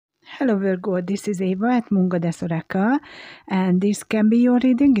Hello Virgo, this is Eva at Moon Goddess Oracle, and this can be your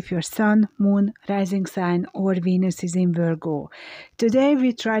reading if your Sun, Moon, Rising sign or Venus is in Virgo. Today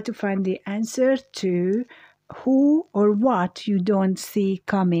we try to find the answer to who or what you don't see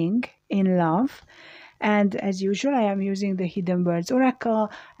coming in love. And as usual, I am using the Hidden Words Oracle,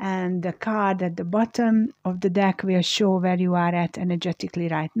 and the card at the bottom of the deck will show where you are at energetically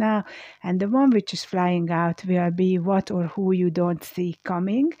right now. And the one which is flying out will be what or who you don't see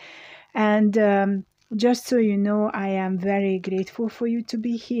coming. And just so you know, I am very grateful for you to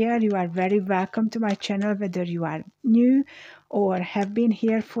be here. You are very welcome to my channel, whether you are new or have been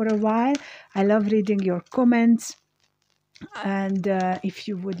here for a while. I love reading your comments. And if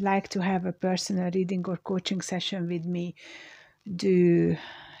you would like to have a personal reading or coaching session with me, do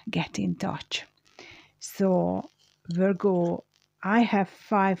get in touch. So Virgo, I have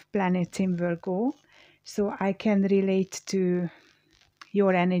 5 planets in Virgo, so I can relate to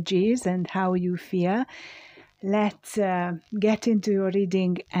your energies and how you feel. Let's get into your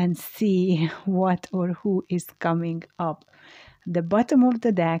reading and see what or who is coming up. The bottom of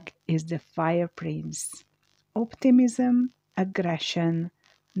the deck is the Fire Prince. Optimism, aggression,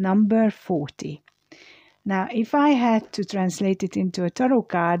 number 40. Now, if I had to translate it into a tarot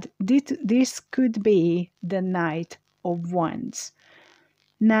card, this could be the Knight of Wands.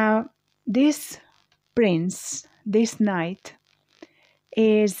 Now, this prince, this knight,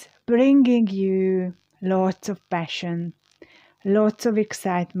 is bringing you lots of passion, lots of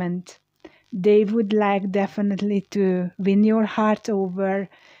excitement. They would like definitely to win your heart over.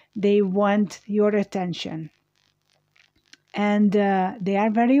 They want your attention. And they are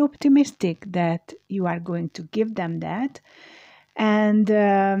very optimistic that you are going to give them that. And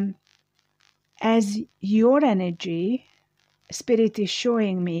as your energy, Spirit is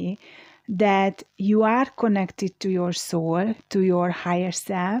showing me that you are connected to your soul, to your higher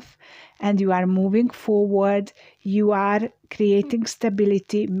self, and you are moving forward. You are creating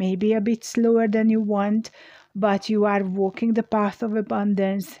stability, maybe a bit slower than you want, but you are walking the path of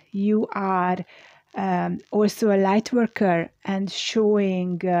abundance. You are also a light worker and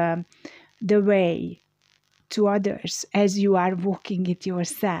showing the way to others as you are walking it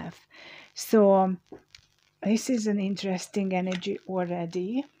yourself. So this is an interesting energy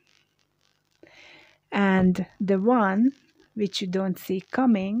already. And the one which you don't see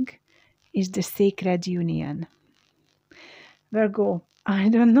coming is the Sacred Union. Virgo, I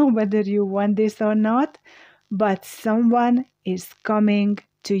don't know whether you want this or not, but someone is coming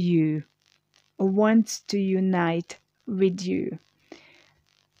to you, wants to unite with you.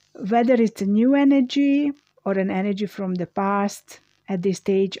 Whether it's a new energy or an energy from the past, at this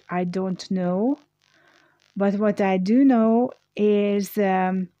stage, I don't know. But what I do know is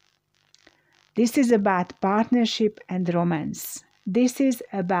this is about partnership and romance. This is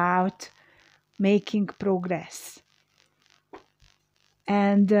about making progress.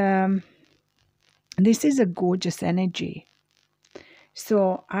 And this is a gorgeous energy.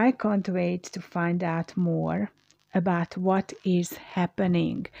 So I can't wait to find out more about what is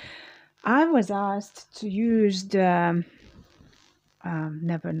happening. I was asked to use the,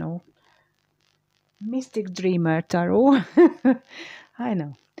 never know, Mystic Dreamer Tarot. I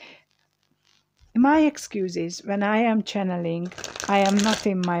know. My excuse is when I am channeling, I am not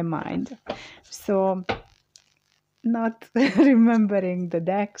in my mind. So not remembering the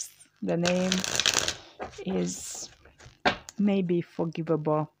decks, the name is maybe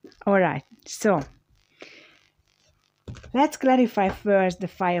forgivable. All right, so let's clarify first the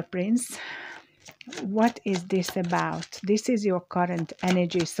Fire Prince. What is this about? This is your current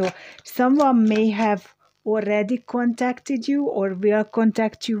energy. So someone may have already contacted you or will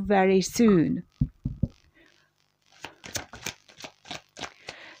contact you very soon.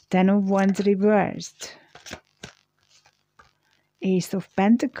 Ten of Wands reversed. Ace of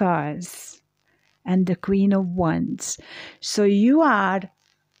Pentacles and the Queen of Wands. So you are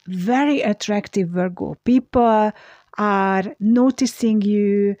very attractive, Virgo. People are noticing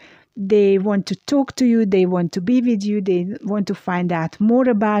you. They want to talk to you. They want to be with you. They want to find out more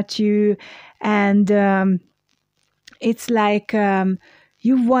about you. And it's like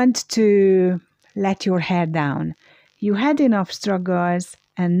you want to let your hair down. You had enough struggles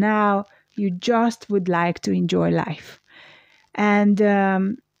and now you just would like to enjoy life. And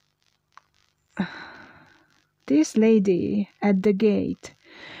this lady at the gate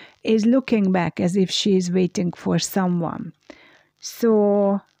is looking back as if she is waiting for someone.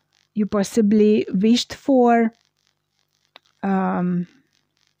 So you possibly wished for a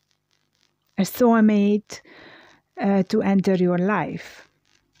soulmate to enter your life.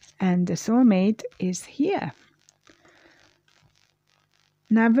 And the soulmate is here.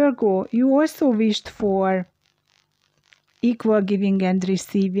 Now, Virgo, you also wished for equal giving and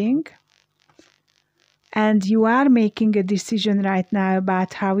receiving. And you are making a decision right now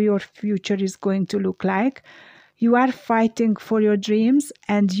about how your future is going to look like. You are fighting for your dreams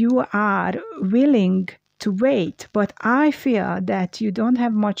and you are willing to wait. But I feel that you don't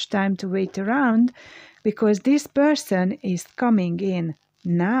have much time to wait around because this person is coming in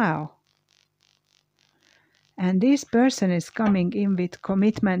now. And this person is coming in with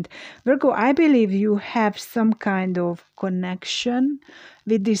commitment. Virgo, I believe you have some kind of connection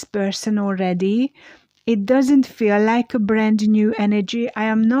with this person already. It doesn't feel like a brand new energy. I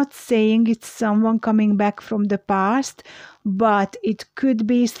am not saying it's someone coming back from the past, but it could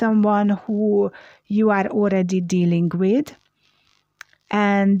be someone who you are already dealing with.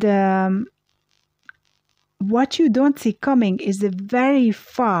 And what you don't see coming is a very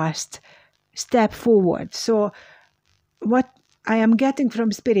fast step forward. So what I am getting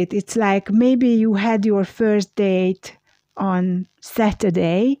from Spirit, it's like maybe you had your first date on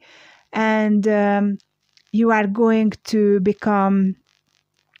Saturday and you are going to become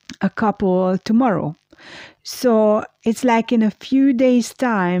a couple tomorrow. So it's like in a few days'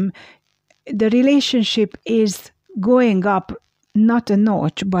 time, the relationship is going up, not a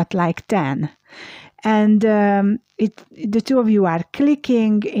notch, but like 10. And the two of you are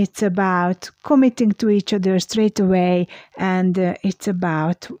clicking. It's about committing to each other straight away, and it's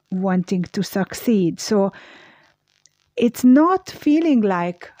about wanting to succeed. So it's not feeling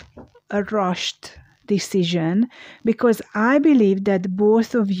like a rushed decision because I believe that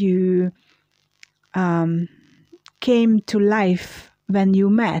both of you came to life when you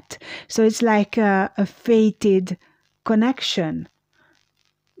met. So it's like a fated connection.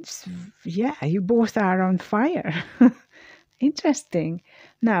 Yeah, you both are on fire. Interesting.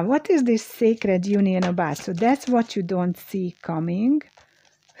 Now, what is this sacred union about? So that's what you don't see coming.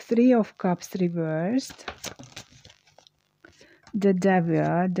 3 of Cups reversed. The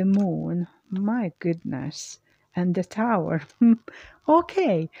Devil, the Moon. My goodness. And the Tower.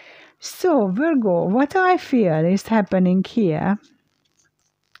 Okay. So, Virgo, what I feel is happening here.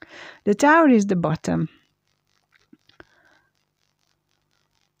 The Tower is the bottom.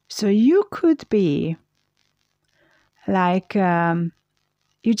 So you could be like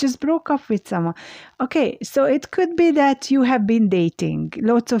you just broke up with someone. Okay, so it could be that you have been dating.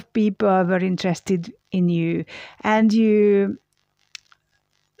 Lots of people were interested in you and you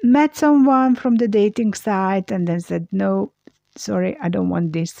met someone from the dating site and then said, no, sorry, I don't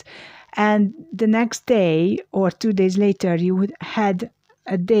want this. And the next day or 2 days later, you had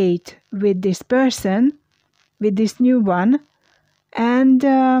a date with this person, with this new one. And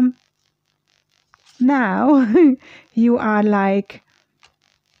now you are like,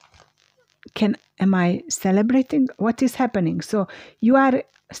 am I celebrating? What is happening? So you are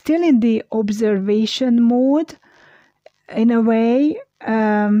still in the observation mode in a way,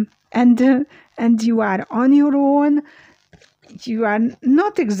 and you are on your own. You are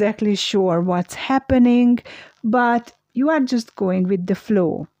not exactly sure what's happening, but you are just going with the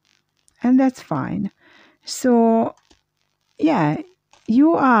flow, and that's fine. So yeah,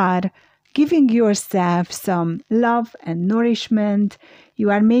 you are giving yourself some love and nourishment. You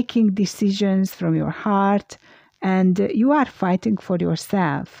are making decisions from your heart and you are fighting for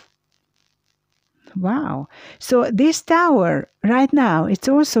yourself. Wow. So this Tower right now, it's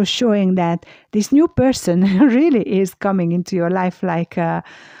also showing that this new person really is coming into your life like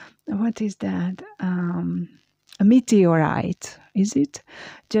what is that? A meteorite, is it?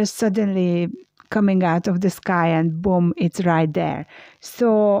 Just suddenly coming out of the sky and boom, it's right there.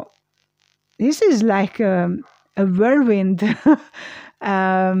 So this is like a whirlwind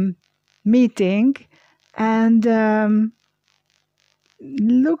meeting and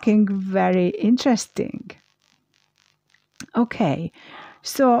looking very interesting. Okay,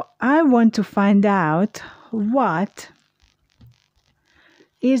 so I want to find out what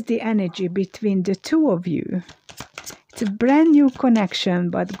is the energy between the two of you. It's a brand new connection,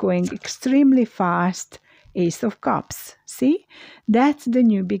 but going extremely fast. Ace of Cups. See? That's the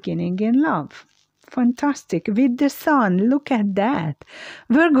new beginning in love. Fantastic. With the sun. Look at that.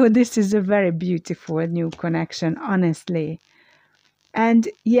 Virgo, this is a very beautiful new connection, honestly. And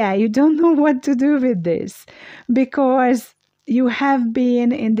yeah, you don't know what to do with this because you have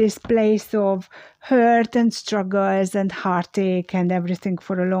been in this place of hurt and struggles and heartache and everything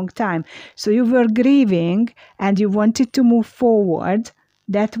for a long time. So you were grieving and you wanted to move forward.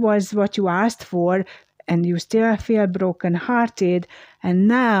 That was what you asked for, and you still feel broken-hearted. And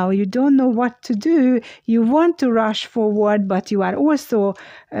now you don't know what to do. You want to rush forward, but you are also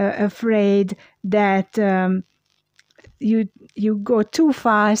afraid that you go too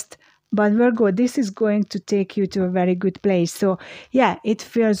fast. But Virgo, this is going to take you to a very good place. So yeah, it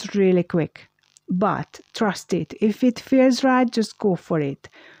feels really quick, but trust it. If it feels right, just go for it.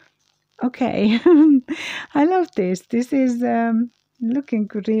 Okay. I love this. This is looking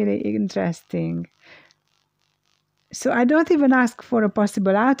really interesting. So I don't even ask for a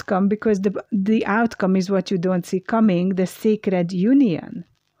possible outcome, because the outcome is what you don't see coming, the sacred union.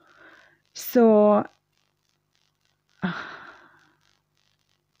 So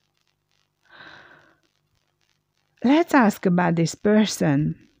let's ask about this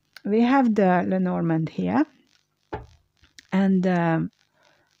person. We have the Lenormand here, and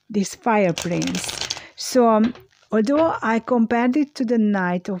this Fire Prince. So although I compared it to the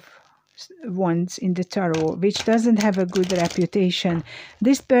Knight of Wands in the tarot, which doesn't have a good reputation,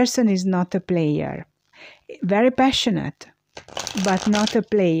 this person is not a player. Very passionate, but not a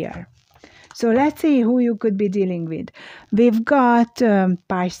player. So let's see who you could be dealing with. We've got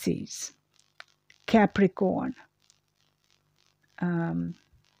Pisces, Capricorn.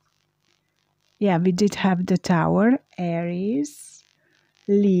 Yeah, we did have the Tower, Aries,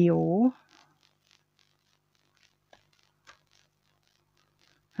 Leo.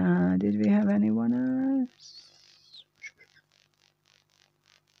 Did we have anyone else?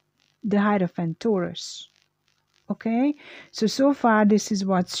 The Hierophant, Taurus. Okay, so far this is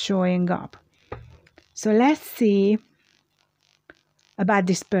what's showing up. So let's see about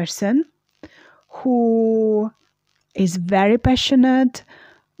this person who is very passionate,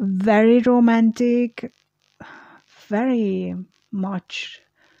 very romantic, very much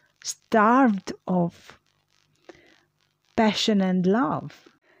starved of passion and love.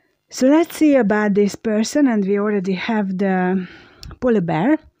 So let's see about this person, and we already have the polar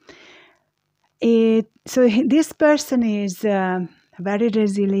bear. So this person is very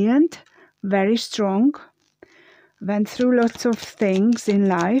resilient, very strong, went through lots of things in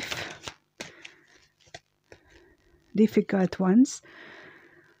life, difficult ones.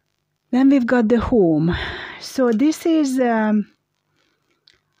 Then we've got the home. So this is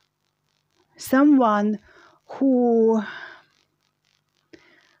someone who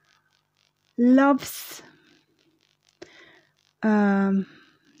loves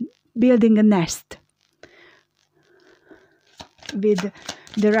building a nest with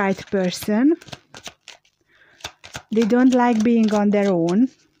the right person. They don't like being on their own.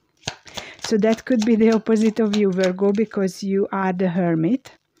 So that could be the opposite of you, Virgo, because you are the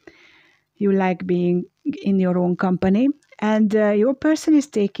hermit. You like being in your own company. And your person is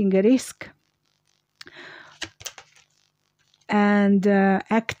taking a risk and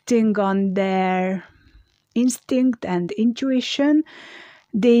acting on their instinct and intuition.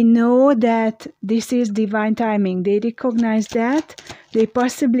 They know that this is divine timing. They recognize that. They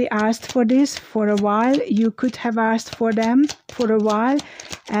possibly asked for this for a while. You could have asked for them for a while,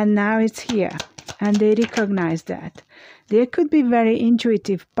 and now it's here. And they recognize that. They could be very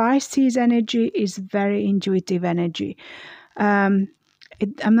intuitive. Pisces energy is very intuitive energy. I'm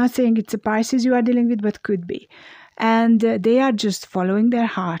not saying it's a Pisces you are dealing with, but could be. And they are just following their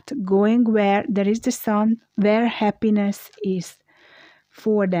heart, going where there is the sun, where happiness is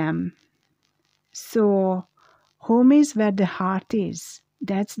for them. So home is where the heart is.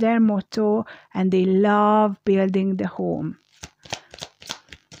 That's their motto, and they love building the home.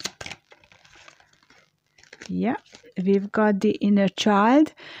 Yeah, we've got the inner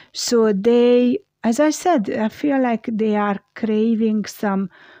child. So they, as I said, I feel like they are craving some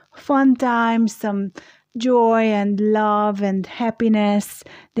fun time, some joy and love and happiness.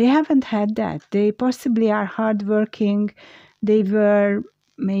 They haven't had that. They possibly are hardworking. They were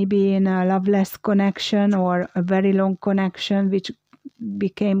maybe in a loveless connection or a very long connection which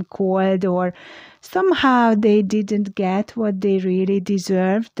became cold, or somehow they didn't get what they really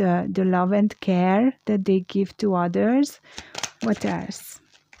deserved, the love and care that they give to others. What else?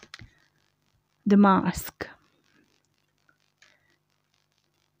 The mask.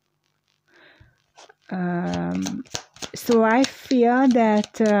 So I feel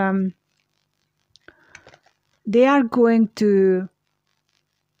that they are going to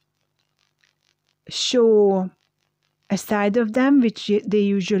show a side of them which they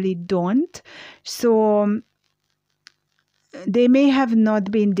usually don't. So they may have not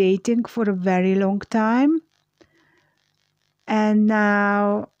been dating for a very long time, and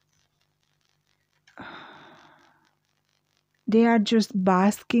now they are just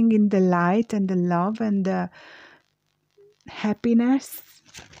basking in the light and the love and the happiness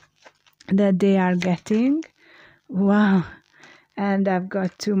that they are getting. Wow. And I've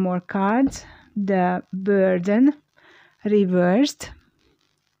got two more cards. The burden reversed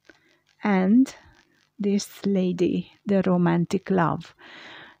and this lady, the romantic love.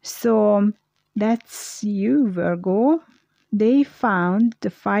 So that's you, Virgo. The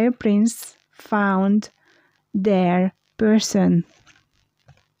Fire Prince found their person.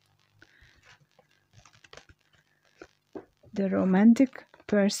 The romantic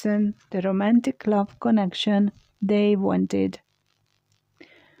person, the romantic love connection they wanted.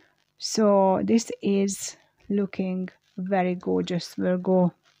 So this is looking very gorgeous,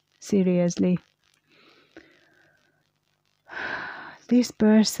 Virgo. Seriously. This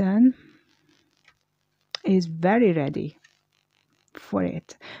person is very ready for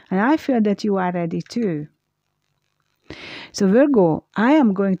it. And I feel that you are ready too. So Virgo, I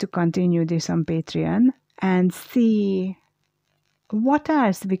am going to continue this on Patreon and see what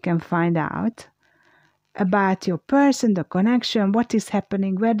else we can find out about your person, the connection, what is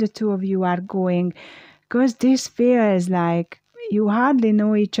happening, where the two of you are going. Because this feels like you hardly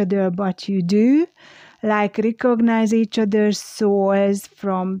know each other, but you do. Like recognize each other's souls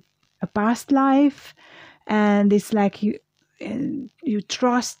from a past life. And it's like you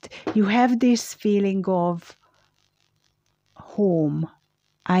trust, you have this feeling of home.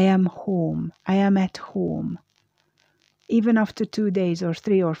 I am home. I am at home. Even after 2 days or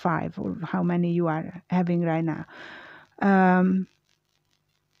 3 or 5 or how many you are having right now.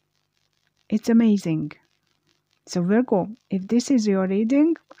 It's amazing. So Virgo, if this is your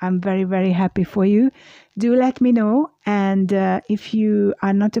reading, I'm very, very happy for you. Do let me know. And if you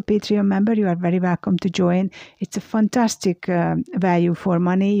are not a Patreon member, you are very welcome to join. It's a fantastic value for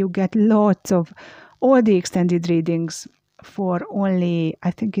money. You get lots of all the extended readings for only,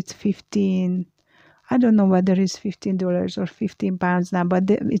 I think it's 15. I don't know whether it's $15 or £15 now, but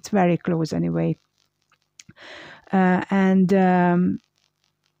it's very close anyway.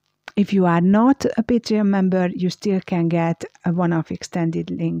 If you are not a Patreon member, you still can get a one-off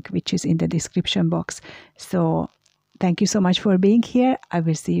extended link, which is in the description box. So thank you so much for being here. I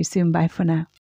will see you soon. Bye for now.